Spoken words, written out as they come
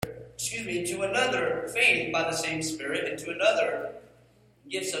to another faith by the same Spirit, and to another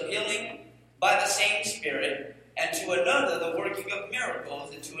gifts of healing by the same Spirit, and to another the working of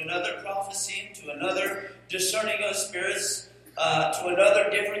miracles, and to another prophecy, and to another discerning of spirits, to another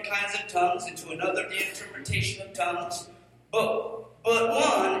different kinds of tongues, and to another the interpretation of tongues. But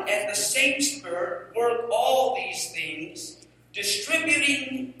one and the same Spirit work all these things,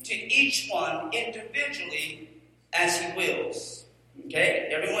 distributing to each one individually as He wills. Okay?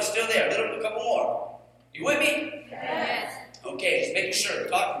 Everyone's still there. A couple more. You with me? Yes. Okay, just making sure.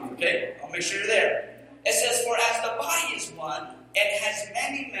 Talk to me, okay? I'll make sure you're there. It says, for as the body is one and has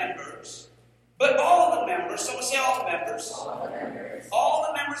many members, but all the members, someone say all the members. All the members. All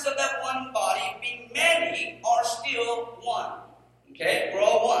the members of that one body, being many, are still one. Okay? We're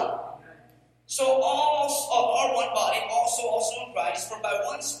all one. So all our one body, also in Christ, for by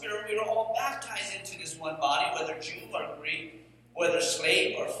one Spirit we are all baptized into this one body, whether Jew or Greek, whether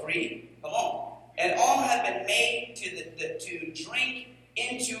slave or free. Come on. And all have been made to drink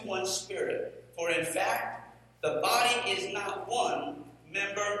into one Spirit. For in fact, the body is not one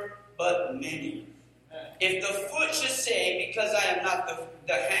member, but many. If the foot should say, because I am not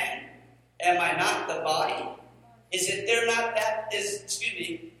the hand, am I not the body? Is it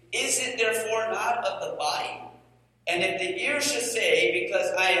therefore not of the body? And if the ear should say, because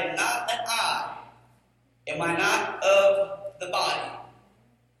I am not an eye, am I not of the body?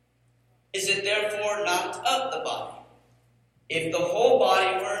 Is it therefore not of the body? If the whole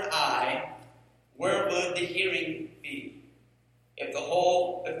body were an eye, where would the hearing be? If the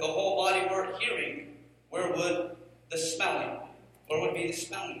whole body were hearing, where would the smelling? Where would be the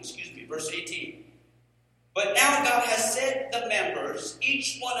smelling? Verse 18. But now God has set the members,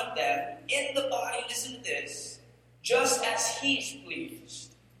 each one of them, in the body, listen to this, just as He's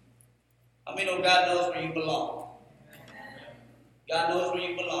pleased. I mean, God knows where you belong. God knows where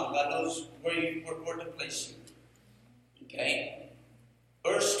you belong. God knows where to place you. Okay?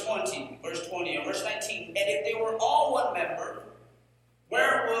 Verse 20 and verse 19. And if they were all one member,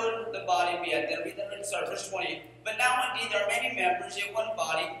 where would the body be at? Then read that. Sorry, verse 20. But now indeed there are many members in one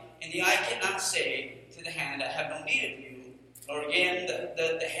body, and the eye cannot say to the hand, I have no need of you, nor again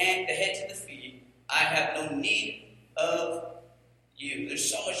the head to the feet, I have no need of you.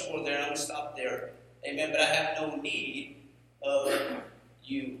 There's so much more there. I'm going to stop there. Amen. But I have no need of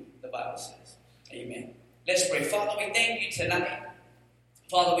you, the Bible says. Amen. Let's pray. Father, we thank you tonight.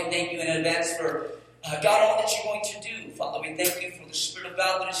 Father, we thank you in advance for God, all that you're going to do. Father, we thank you for the Spirit of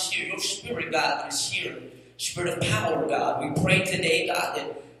God that is here. Your Spirit, God, that is here. Spirit of power, God. We pray today, God,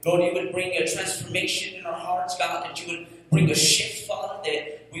 that, Lord, you would bring a transformation in our hearts, God, that you would bring a shift, Father,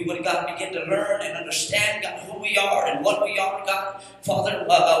 that we would, God, begin to learn and understand, God, who we are and what we are, God. Father,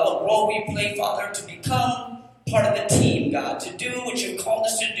 what role we play, Father, to become part of the team, God, to do what you've called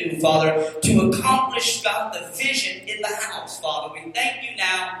us to do, Father, to accomplish, God, the vision in the house, Father. We thank you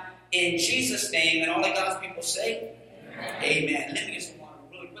now in Jesus' name, and all of God's people say, Amen. Let me get some water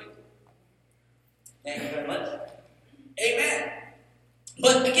really quick. Thank you very much. Amen.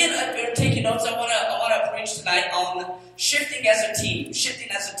 But again, if you're taking notes, I want to preach tonight on shifting as a team. Shifting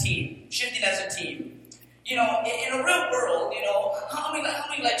as a team. Shifting as a team. You know, in a real world, you know, how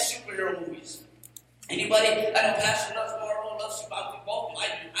many like superhero movies? Anybody? I know Pastor loves Marvel, loves Superman. Both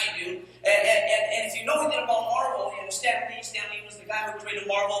I do. And if you know anything about Marvel, you know, Stan Lee was the guy who created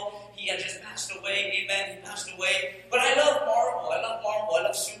Marvel. He had just passed away. Amen. He passed away. But I love Marvel. I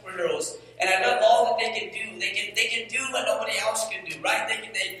love superheroes. And I love all that they can do. They can do what nobody else can do, right?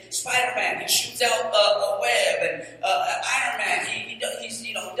 Spider-Man, he shoots out a web, and Iron Man, he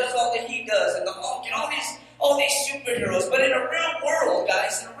does all that he does, and the Hulk, and all these superheroes. But in a real world,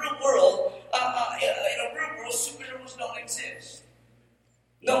 guys, superheroes don't exist.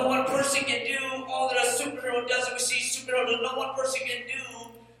 No one person can do all that a superhero does. And we see superheroes, no one person can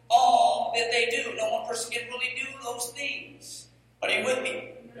do all that they do. No one person can really do those things. Are you with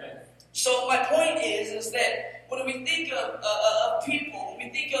me? Okay. So my point is that when we think of people, when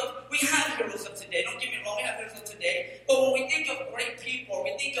we think of, we have heroes of today. Don't get me wrong, we have heroes of today. But when we think of great people, or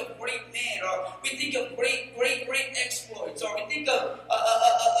we think of great men, or we think of great exploits, or we think of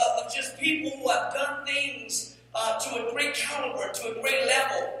just people who have done things to a great caliber, to a great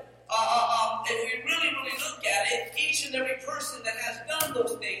level. If we really look at it, each and every person that has done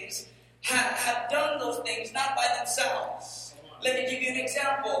those things have done those things not by themselves. Let me give you an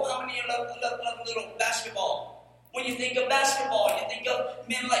example. How many of you love little basketball? When you think of basketball, you think of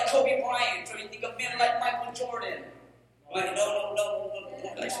men like Kobe Bryant, or you think of men like Michael Jordan. Right? No,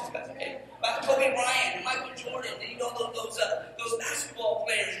 okay. Kobe Bryant and Michael Jordan, you know those basketball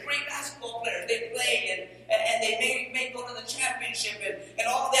players, great basketball players. They played and they may go to the championship and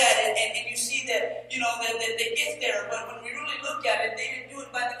all that.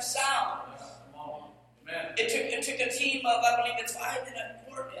 team of, I believe it's 5 in a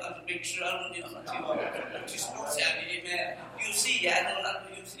quarter. I'm just making sure I'm not too sports savvy, man. UFC, yeah, I know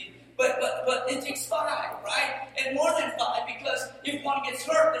not UFC. But it takes 5, right? And more than 5, because if one gets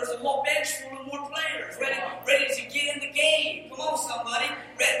hurt, there's a whole bench full of more players ready to get in the game. Come on, somebody.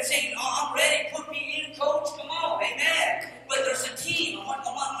 Ready saying, I'm ready, put me in, coach. Come on, amen. But there's a team. I want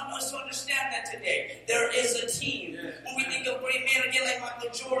us to understand that today. There is a team. When we think of great men again like Michael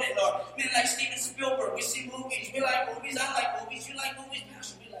Jordan or men like Steven Spielberg, we see movies. We like movies. I like movies. You like movies?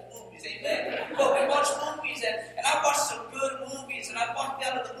 Pastor, we like movies. Amen. But we watch movies, and I watched some good movies, and I walked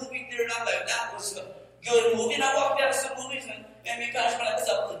out of the movie theater, and I'm like, that was a good movie. And I walked out of some movies, and me guys were like, that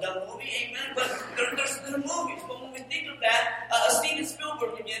was a dumb movie. Amen. But there's movies. But when we think of that, Steven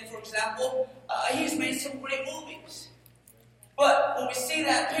Spielberg again, for example, he's made some great movies. But when we see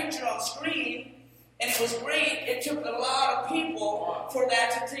that picture on screen, and it was great, it took a lot of people for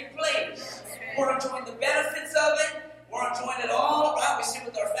that to take place. We're enjoying the benefits of it. We're enjoying it all, right? We sit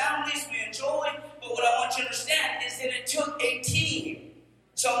with our families, we enjoy. But what I want you to understand is that it took a team.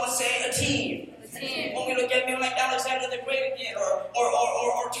 Someone say a team. When we look at men like Alexander the Great again,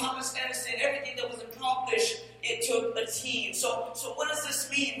 or Thomas Edison, everything that was accomplished, it took a team. So what does this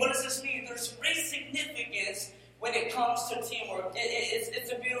mean? What does this mean? There's great significance when it comes to teamwork. It's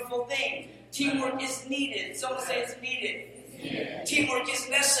a beautiful thing. Teamwork is needed. Someone say it's needed. Yeah. Teamwork is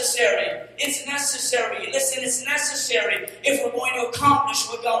necessary. It's necessary. Listen, it's necessary if we're going to accomplish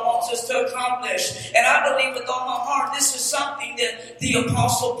what God wants us to accomplish. And I believe with all my heart, this is something that the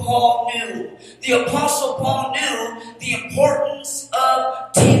Apostle Paul knew. The Apostle Paul knew the importance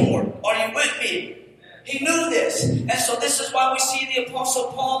of teamwork. Are you with me? He knew this. And so this is why we see the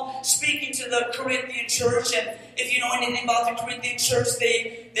Apostle Paul speaking to the Corinthian church. And if you know anything about the Corinthian church,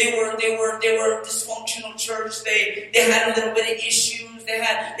 they were a dysfunctional church. They had a little bit of issues. They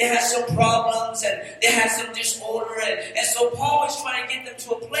had some problems, and they had some disorder. And so Paul was trying to get them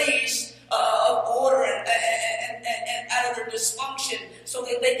to a place of order and out of their dysfunction so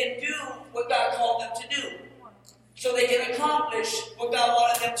that they can do what God called them to do. So they can accomplish what God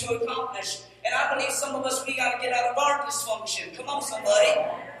wanted them to accomplish. And I believe some of us, we got to get out of our dysfunction. Come on, somebody.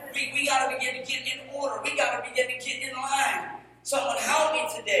 We got to begin to get in order. We got to begin to get in line. Someone help me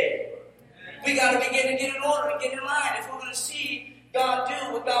today. We got to begin to get in order and get in line if we're going to see God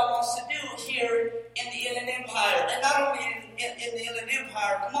do what God wants to do here in the Inland Empire. And not only in the Inland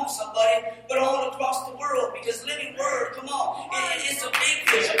Empire, come on, somebody, but all across the world. Because Living Word, come on, it's a big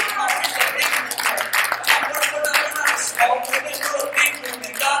vision. Come on, it's a big movement. We're not small. We're a big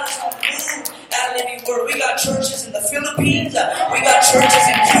movement. God is on the move at Living Word. We got churches in the Philippines. We got churches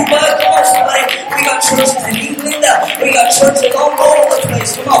in Cuba. Come on, somebody. We got churches in England. We got churches all over the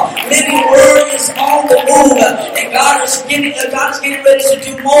place. Come on. Living Word is on the move. And God is getting ready to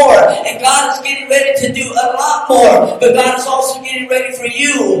do more. And God is getting ready to do a lot more. But God is also getting ready for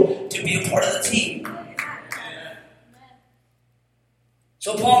you to be a part of the team.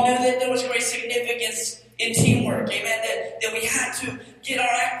 So Paul knew that there was great significance in teamwork. Amen. That we had to get our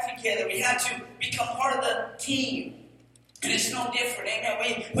act together. We had to become part of the team. And it's no different.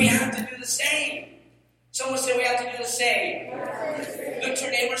 Amen. We have to do the same. Someone say we have to do the same. Look to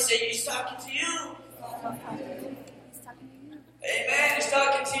your neighbor and say, he's talking to you. Amen. He's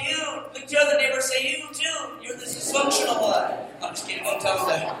talking to you. Look to your other neighbor and say, you too. You're the dysfunctional one. I'm just kidding. Don't tell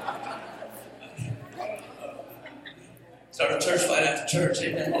me that. Start a church fight after church.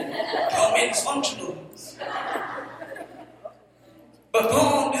 Amen. Call me dysfunctional. But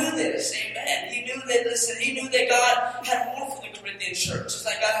Paul knew this. Amen. He knew that, listen, he knew that God had more for the Corinthian church. Just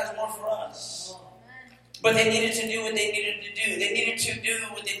like God has more for us. But they needed to do what they needed to do. They needed to do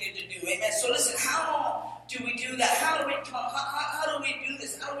what they needed to do. Amen. So listen, how do we do that? How do we come? How do we do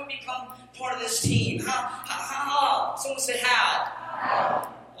this? How do we become part of this team? How? Someone say how. How?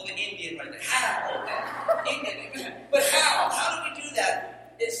 Well, the Indian right there. How? Indian. But how? How do we do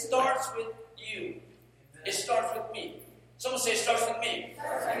that? It starts with you. It starts with me. Someone say it starts with me.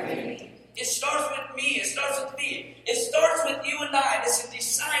 It starts with me. It starts with me. It starts with you and I. It's a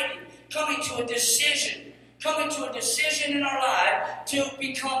deciding, coming to a decision in our life to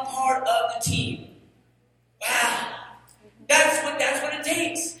become part of the team. Wow. That's what it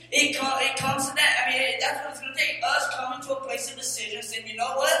takes. It comes to that. I mean, that's what it's going to take. Us coming to a place of decision saying, you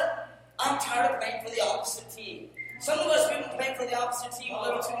know what? I'm tired of playing for the opposite team. Some of us, we've been playing for the opposite team a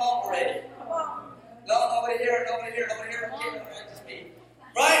little too long already. No, nobody here. Okay, just me.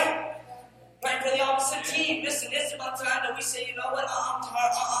 Right? Playing for the opposite team. Listen, it's about time that we say, you know what? I'm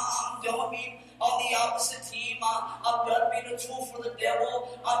tired. I'm done being on the opposite team. I'm done being a tool for the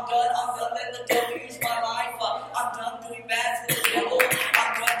devil. I'm done letting the devil use my life. I'm done doing bad for the devil.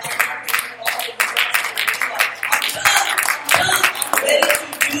 I'm done doing all the things for the devil. I'm done.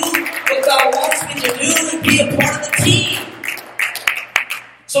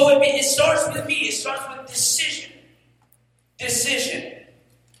 So it starts with me. It starts with decision. Decision.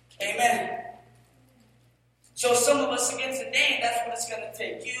 Amen. So some of us again today, that's what it's going to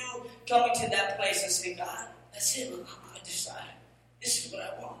take. You coming to that place and saying, God, that's it. I decided. This is what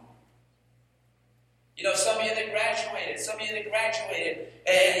I want. You know, some of you that graduated,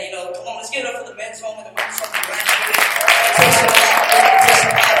 and, come on, let's get it up for the men's home and the women's home that graduated. It takes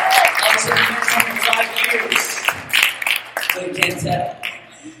a lot. I was in the men's home for 5 years. But you can't tell.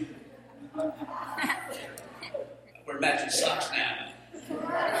 We're matching socks now.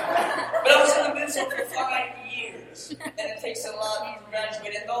 But I was in the men's home for 5 years. And it takes a lot to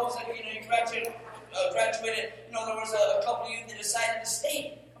graduate. And those that, you graduated, there was a couple of you that decided to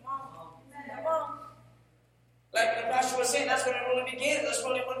stay. Come on. Like the pastor was saying, that's when it really begins. That's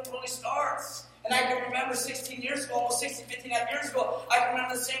when it really starts. And I can remember 16 years ago, almost 15 and a half years ago, I can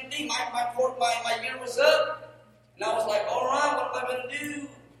remember the same thing. My year was up. And I was like, all right, what am I going to do?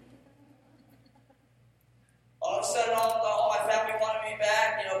 All of a sudden, all my family wanted me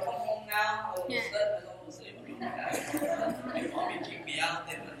back. Come home now. All of a sudden, mommy kicked me out.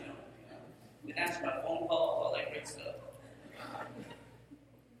 Then, didn't answer my phone calls, all that great stuff.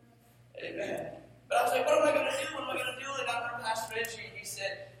 Amen. But I was like, what am I going to do? And I remember Pastor Reggie, he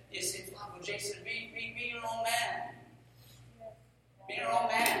said, Uncle Jason, be your own man. Be your own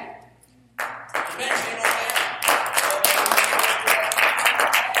man. Amen. Be your own man.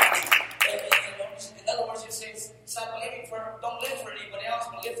 In other words, he says, don't live for anybody else,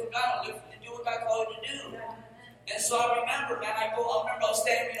 but live for God. Do what God called you to do. And so I remember, man, I was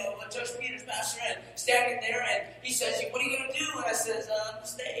standing, with Judge Peters, Pastor Ed, standing there, and he says, what are you going to do? And I says, I'm going to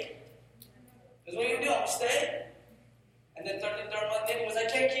stay. Because what are you going to do? I'm going to stay. And then third month in, he was like,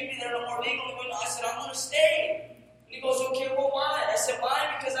 I can't keep you there no more legally. I said, I'm going to stay. And he goes, okay, well, why? I said,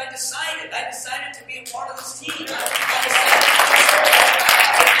 why? Because I decided to be a part of this team. I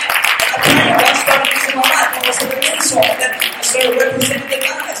started using my life. I was in the insult. And then I started representing the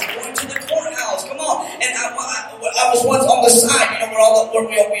guys and going to the courthouse. Come on. And I was once on the side, where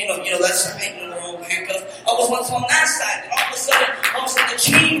that's the thing, we're all handcuffed. I was once on that side. And all of a sudden, I was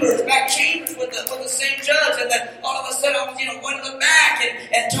in the back chambers with the same judge. And then all of a sudden, I was, going to the back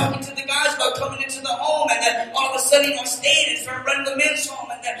and talking to the guys about coming into the home. And then all of a sudden, I stayed and started running the men's home.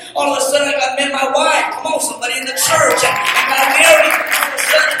 And then all of a sudden, I met my wife. Come on, somebody in the church. And I got married. All of a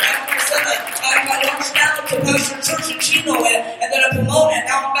sudden, I got launched out to Pastor Church in Chino. And then I promoted. And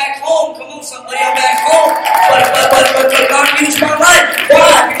now I'm back home. Come on, somebody, I'm back home. But God used my life.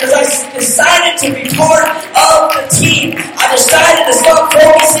 Why? Because I decided to be part of the team. I decided to start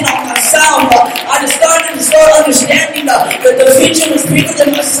focusing on myself. I decided to start understanding that the vision was bigger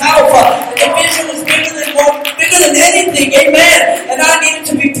than myself. The vision was bigger than anything. Amen. And I needed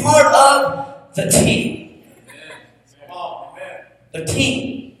to be part of the team. Come on, amen. The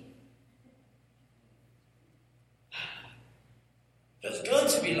team. Feels good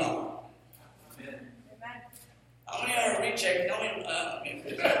to belong. How many are rejected? How many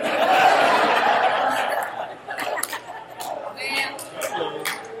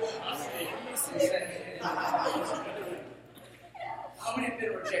have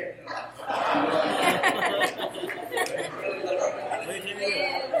been rejected in life?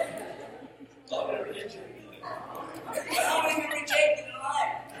 How many have been rejected in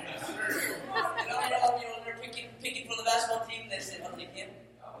life? They're picking for the basketball team. They say, I'll take him.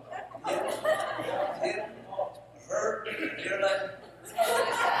 Him. Hurt. You're like, I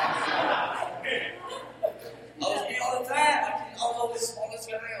was me all the time. I was always the smallest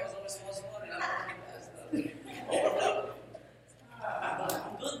guy. I was always the most one. And I don't get past that.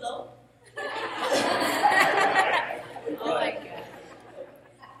 I'm good though. Oh my God.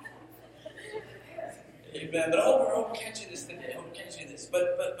 Amen. But I hope we're catching this today. I hope we're catching this. But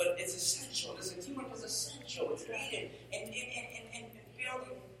it's essential. Teamwork is essential. It's needed. And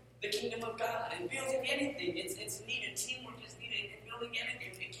building the kingdom of God and building anything, it's needed. Teamwork is needed in building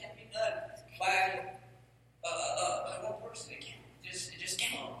anything. It can't be done by one person. It just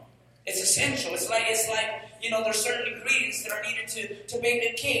can't. It's essential. It's like there's certain ingredients that are needed to bake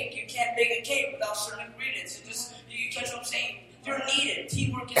a cake. You can't bake a cake without certain ingredients. You catch what I'm saying? You're needed.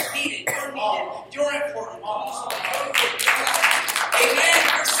 Teamwork is needed. You're needed. You're important. Amen.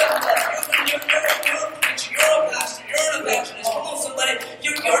 You're somebody. You're a preacher. You're a pastor. You're an evangelist. Come on, somebody.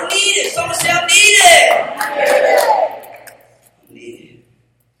 You're needed. Someone say, I'm needed. I'm needed.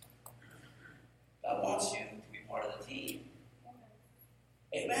 God wants you to be part of the team.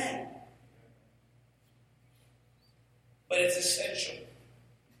 Amen. But it's essential.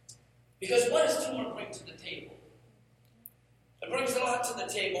 Because what does teamwork bring to the table? It brings a lot to the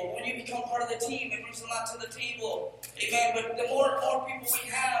table. When you become part of the team, it brings a lot to the table. Amen. But the more people we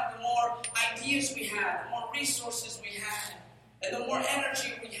have, the more ideas we have, the more resources we have, and the more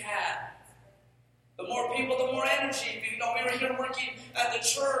energy we have. The more people, the more energy. We were here working at the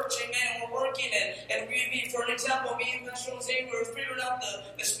church, amen, and we're working, and we, for an example, me and Pastor Jose, we're figuring out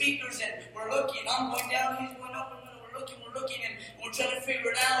the speakers, and we're looking. I'm going down, he's going up, and we're looking, and we're trying to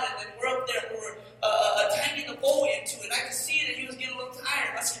figure it out, and then we're up there, we're tying the bow into it. I could see that he was getting a little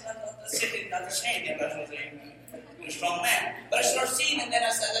tired. I said, not the same, Pastor Jose. You're a strong man. But I started seeing him, and then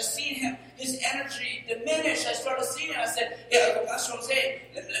I seen him, his energy diminish. I started seeing it. I said, yeah, Pastor Jose,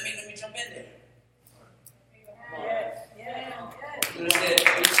 let me jump in there.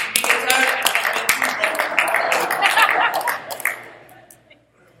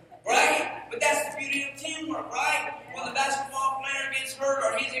 Right? But that's the beauty of teamwork, right? When the basketball player gets hurt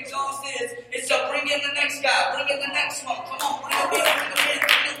or he's exhausted, it's to bring in the next guy, bring in the next one. Come on, bring him in.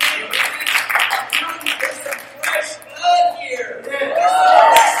 There's some fresh blood here. There's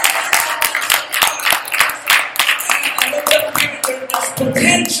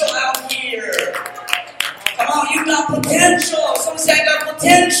potential out here. Come on, you got potential. Some say I got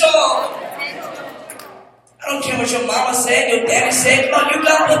potential. I don't care what your mama said, your daddy said. Come on, you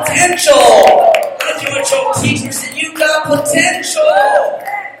got potential. I don't care what your teacher said. You got potential.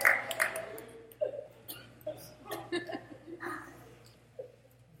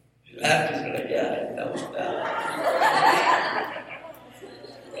 You laugh because you're like, yeah, that was bad.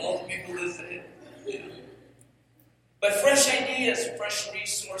 All the people listening. But fresh ideas, fresh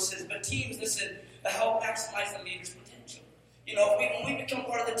resources. But teams, listen, to help maximize the leader's potential. When we become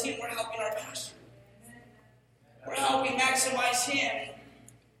part of the team, we're helping our pastor. We're helping maximize him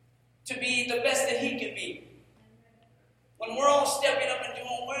to be the best that he can be. When we're all stepping up and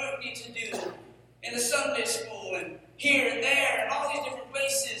doing what we need to do in the Sunday school and here and there and all these different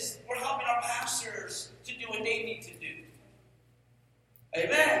places, we're helping our pastors to do what they need to do.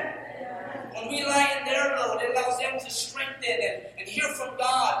 Amen. When we lie in their load, it allows them to strengthen and hear from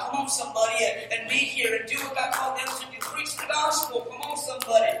God. Come on, somebody, and be here and do what God called them to do. Preach the gospel. Come on,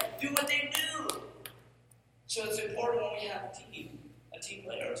 somebody. Do what they do. So it's important when we have a team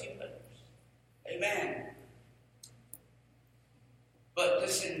player, or team players. Amen. But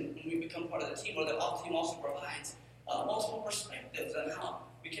listen, when we become part of the team, or the team also provides multiple perspectives on how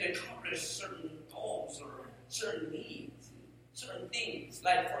we can accomplish certain goals or certain needs. Certain things,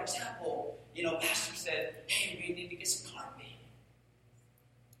 like for example, Pastor said, "Hey, we need to get some carpet."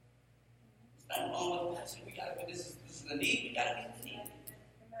 There's nothing wrong with Pastor. We got to. This is the need. We got to meet the need.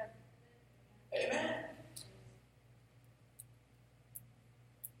 Amen.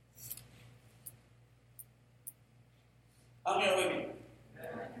 I'm here with you.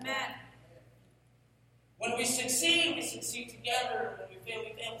 Amen. When we succeed together. When we fail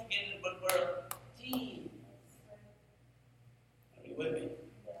together. But we're a team. With me.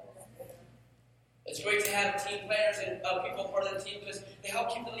 It's great to have team players and people part of the team because they help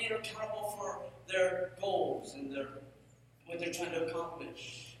keep the leader accountable for their goals and what they're trying to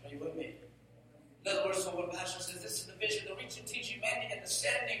accomplish. Are you with me? In other words, so when Pastor says this is the vision, the reach and teach humanity and the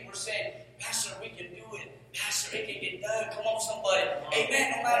sending, we're saying, Pastor, we can do it. Pastor, it can get done. Come on, somebody.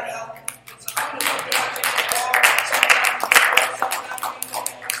 Amen. No matter how it's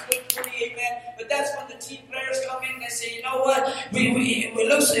amen. But that's when the team players come in and they say, you know what? It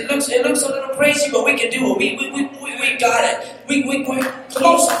looks a little crazy, but we can do it. We got it. Come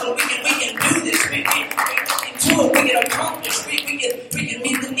on, somebody. We can do this. We can do it. We can accomplish. We can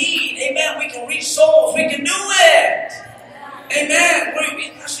meet the need. Amen. We can reach souls. We can do it. Amen. We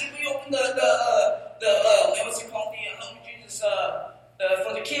open the what's it called?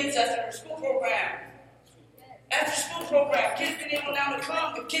 For the kids after the school program. After school program, kids been able now to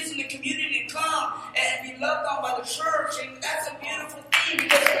come, the kids in the community to come and be loved on by the church, and that's a beautiful thing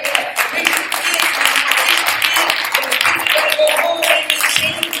because we're going to reach the kids and the kids are going to go home and get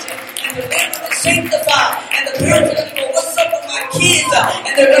changed, and they're going to sanctify, and the parents are going to go, what's up with my kids?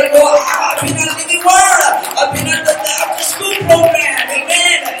 And they're going to go, I've been out of the word, I've been out of the after school program,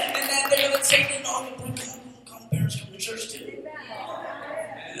 amen. And then they're going to say, come parents come to church too.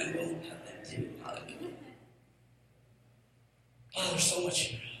 And then we'll have them too. Hallelujah. Oh, there's so much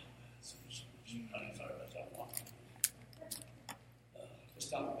here. So much. I'm sorry about that. Just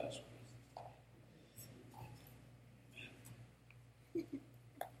tell me about it.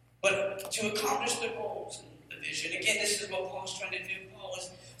 But to accomplish the goals and the vision, again, this is what Paul's trying to do. Paul is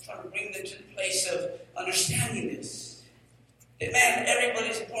trying to bring them to the place of understanding this. Amen.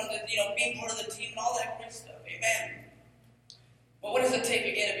 Everybody's important to, being part of the team and all that great stuff. Amen. But what does it take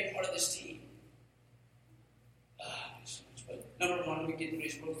again to be part of this team? Number one, let me get through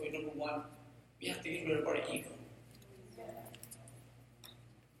this real quick. Number one, we have to get rid of our ego.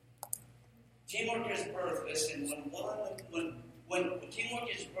 Teamwork is birth. Listen, when teamwork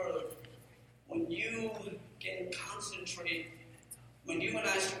is birth, when you can concentrate, when you and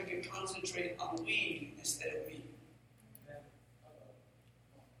I can concentrate on we instead of me.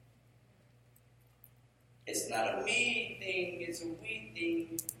 It's not a me thing, it's a we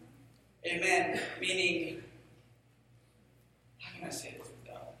thing. Amen. Meaning, how can I say this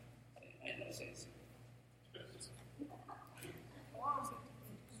without? I don't know say this.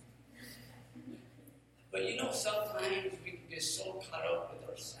 But you know, sometimes we can get so caught up with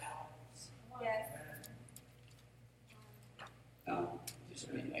ourselves. Yes. No,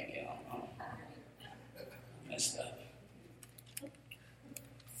 just me, like, I'm messed up.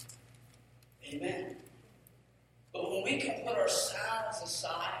 Amen. But when we can put ourselves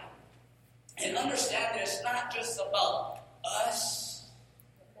aside and understand that it's not just about us,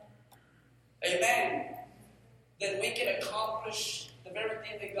 amen, then we can accomplish the very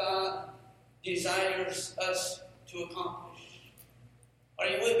thing that God desires us to accomplish. Are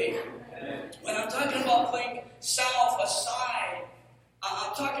you with me? When I'm talking about putting self aside,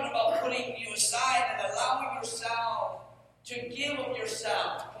 I'm talking about putting you aside and allowing yourself to give of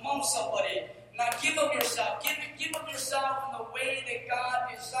yourself. Come on, somebody. Now give of yourself. Give of yourself in the way that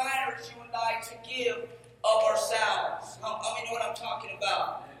God desires you and I to give of ourselves. How many know what I'm talking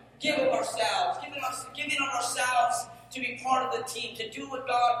about? Give of ourselves. Giving of ourselves to be part of the team, to do what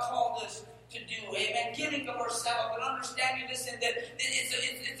God called us to do. Amen. Giving of ourselves and understanding this and that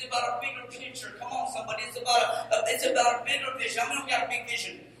it's about a bigger picture. Come on, somebody. It's about a bigger vision. How many of you got a big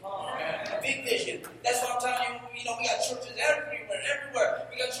vision? A big vision. That's what I'm telling you. You know, we got churches everywhere.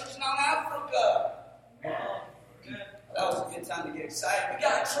 We got churches now in Africa. That was a good time to get excited. We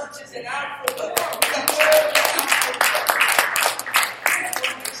got churches in Africa. We got churches in Africa.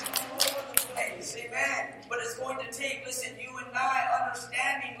 Amen. But it's going to take, listen, you and I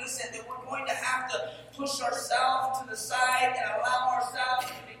understanding, listen, that we're going to have to push ourselves to the side and allow ourselves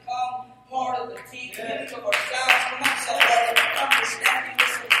to become part of the team, giving of ourselves. Come on, somebody. Understanding,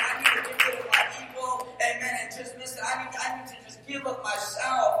 listen, I need to get rid of my ego. Amen. And just listen, I need to just give up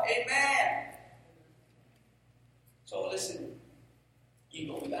myself. Amen. So listen,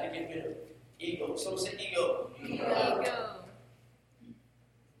 ego, we got to get rid of ego. Someone say ego. Ego.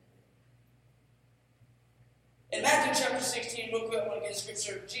 In Matthew chapter 16, real quick, I want to get a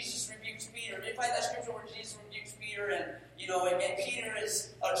scripture. Jesus rebukes Peter. You find that scripture where Jesus rebukes Peter, and Peter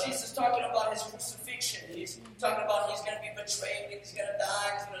is Jesus talking about his crucifixion. He's talking about he's going to be betrayed, he's going to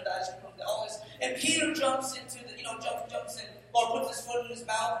die, all this. And Peter jumps into jumps in, or puts his foot in his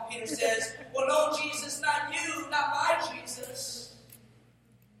mouth. And Peter says, "Well, no, Jesus, not you, not my Jesus,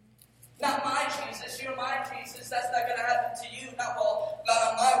 not my Jesus. You're my Jesus. That's not going to happen to you. Not on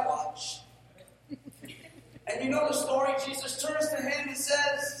my watch." And you know the story, Jesus turns to him and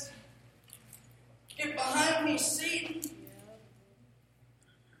says, "Get behind me, Satan."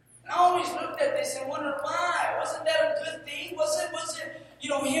 And I always looked at this and wondered why. Wasn't that a good thing? Was it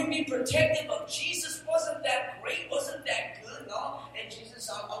him being protective of Jesus? Wasn't that great? Wasn't that good? No. And Jesus,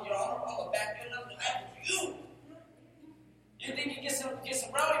 on your honor, I'm going to back you up and I have you. You think you get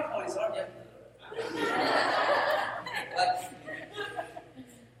some brownie points, aren't you?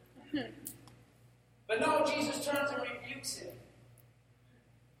 But no, Jesus turns and rebukes him.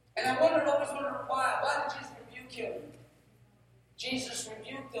 And I always wondered why. Why did Jesus rebuke him? Jesus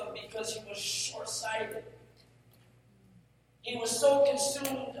rebuked him because he was short-sighted. He was so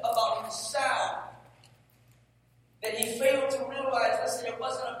consumed about himself that he failed to realize, listen, it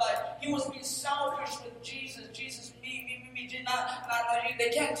wasn't about, he was being selfish with Jesus. Jesus, me, did not, they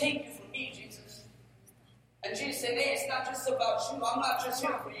can't take you from me, Jesus. And Jesus said, hey, it's not just about you. I'm not just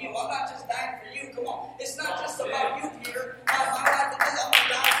here for you. I'm not just dying for you. Come on. It's not just about you, Peter. I'm going to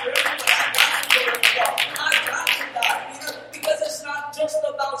die for everybody. I've got to die, Peter. Because it's not just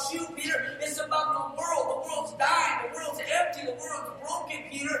about you, Peter. It's about the world. The world's dying. The world's empty. The world's broken,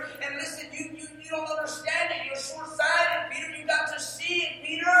 Peter. And listen, you don't understand it. You're short-sighted, Peter. You got to see it,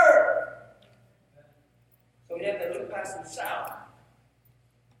 Peter. So he had to look past himself.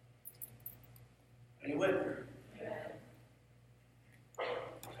 And he went there.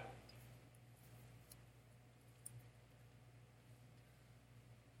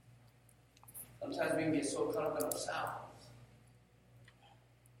 Sometimes we can get so caught up in ourselves.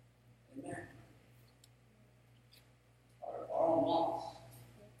 Amen. Our own wants,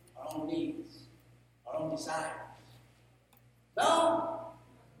 our own needs, our own desires. No.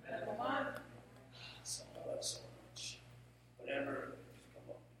 Come on. So much. Whatever.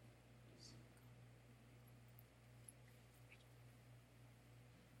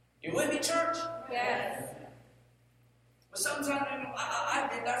 You with me, church? Yes. But sometimes I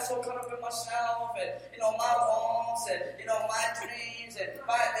get that so caught up in myself. and, my wants and, my dreams and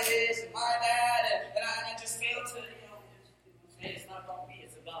my this and my that. And I just fail to, say it's not about me.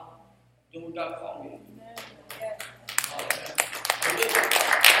 It's about doing what God called me. Yeah.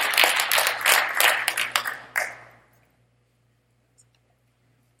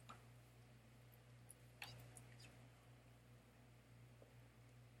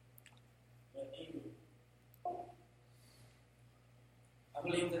 I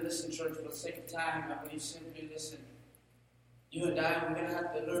believe that, listen, church, for the sake of time, I believe simply, listen, you and I, we're going to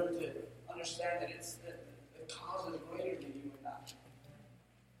have to learn to understand that it's the cause is greater than you and I.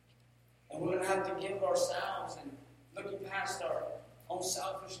 And we're going to have to give ourselves and looking past our own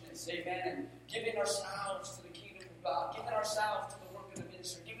selfishness, amen, and giving ourselves to the kingdom of God, giving ourselves to the work of the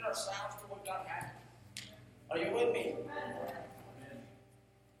ministry, giving ourselves to what God has. Are you with me? Amen.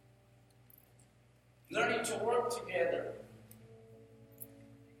 Learning to work together.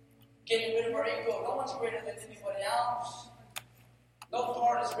 Getting rid of our ego. No one's greater than anybody else. No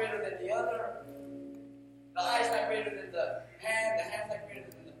part is greater than the other. The eye is not greater than the hand is not greater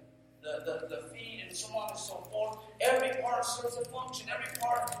than the feet, and so on and so forth. Every part serves a function. Every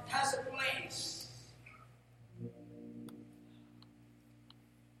part has a place.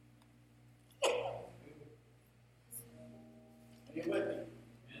 Are you with me?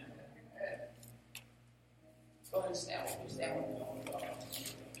 Yeah. Go ahead and stand with me. Stand with me.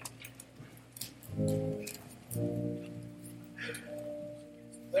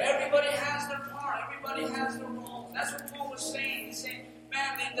 But everybody has their part. Everybody has their role. That's what Paul was saying. He's saying,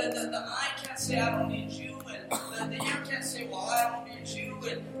 man, the eye can't say, I don't need you. And the ear can't say, well, I don't need you.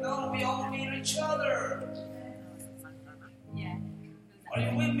 And no, we all need each other. Yeah. Are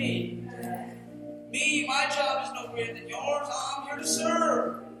you with me? Me, my job is no greater than yours. I'm here to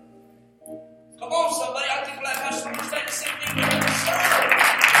serve. Come on, somebody. I think Black Pastor Bruce said the same thing. We're here to serve.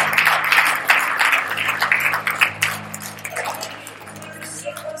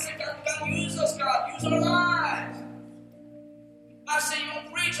 God, use us, God. Use our lives. I said, you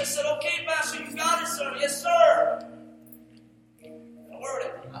don't preach. I said, okay, Pastor, you got it, sir. Yes, sir. The word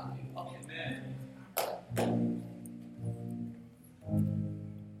it. Okay, man.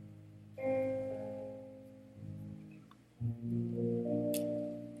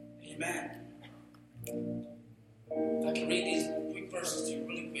 Amen. If I can read these quick verses to you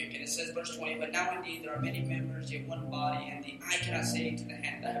really quick, and it says, verse 20, but now indeed there are many members, yet one body, and the eye cannot say to the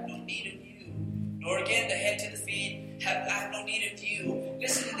hand, I have no need of you, nor again the head to the feet, I have no need of you.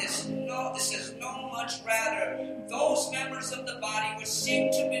 Listen to this. No, this is no much rather. Those members of the body which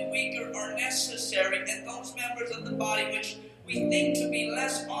seem to be weaker are necessary, and those members of the body which we think to be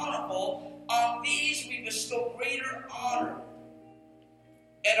less honorable, on these we bestow greater honor.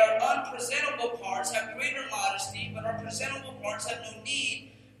 And our unpresentable parts have greater modesty, but our presentable parts have no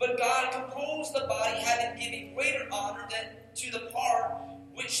need. But God composed the body, having given greater honor than to the part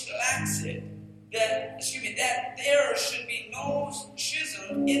which lacks it. That there should be no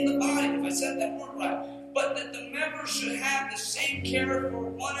schism in the body, if I said that word right. But that the members should have the same care for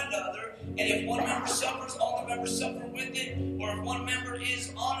one another. And if one member suffers, all the members suffer with it. Or if one member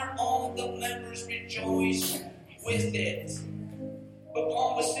is honored, all the members rejoice with it. But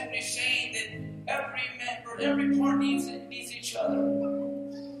Paul was simply saying that every member, every part needs each other.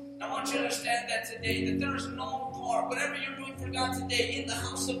 I want you to understand that today, that there is no part, whatever you're doing for God today, in the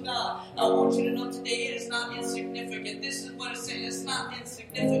house of God, I want you to know today it is not insignificant. This is what it's saying, it's not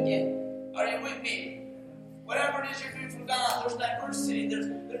insignificant. Are you with me? Whatever it is you're doing for God, there's diversity,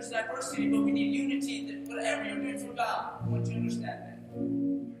 there's diversity, but we need unity. Whatever you're doing for God, I want you to understand that.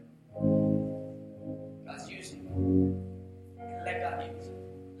 God's using you. Let God use you.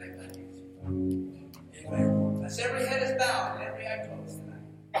 Let God use you. Amen. As every head is bowed and every eye closed tonight.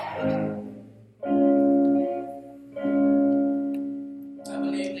 I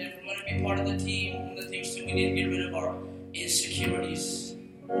believe that if we're going to be part of the team, one of the things too, we need to get rid of our insecurities.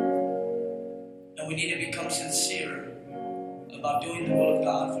 And we need to become sincere about doing the will of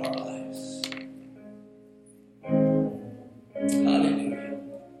God for our lives. Hallelujah.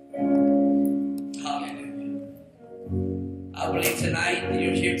 Hallelujah. I believe tonight that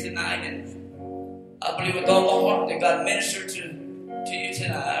you're here tonight, and I believe with all my heart that God ministered to you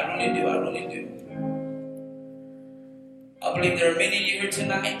tonight. I really do. I really do. I believe there are many of you here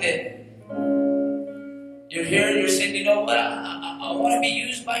tonight that you're here and you're saying, you know what? I want to be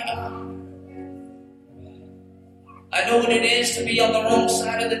used by God. I know what it is to be on the wrong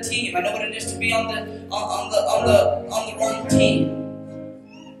side of the team. I know what it is to be on the wrong team.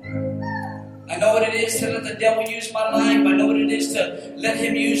 I know what it is to let the devil use my life. I know what it is to let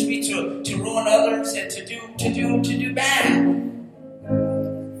him use me to ruin others and to do bad.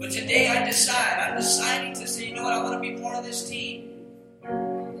 But today I'm deciding to say, you know what, I want to be part of this team.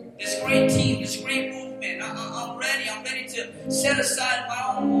 This great team, this great movement. I'm ready. I'm ready to set aside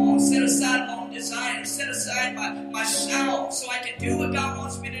my own wants, set aside my own desires, set aside myself so I can do what God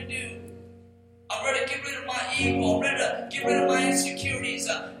wants me to do. I'm ready to get rid of my ego. I'm ready to get rid of my insecurities.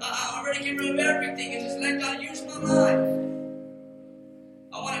 I'm ready to get rid of everything and just let God use my life.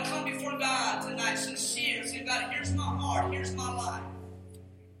 I want to come before God tonight sincere. Say, God, here's my heart. Here's my life.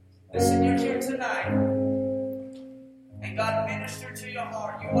 Listen, you're here tonight. And God minister to your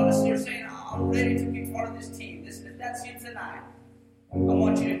heart. You want to you're saying, I'm ready to be part of this team. That's you tonight. I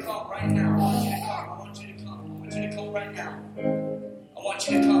want you to come right now. I want you to come. I want you to come. I want you to come right now. I want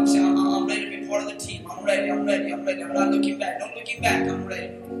you to come. Say, I'm ready to be part of the team. I'm ready. I'm ready. I'm ready. I'm not looking back. No looking back. I'm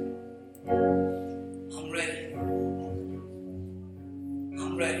ready. I'm ready.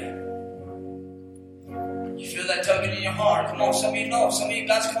 I'm ready. You feel that tugging in your heart. Come on, some of you know. Some of you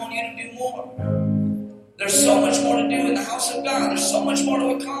guys, come on, you got to do more. There's so much more to do in the house of God. There's so much more to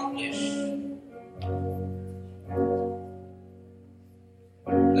accomplish.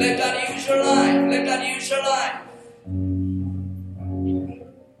 Let God use your life. Let God use your life.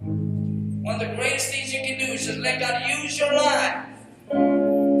 One of the greatest things you can do is just let God use your life.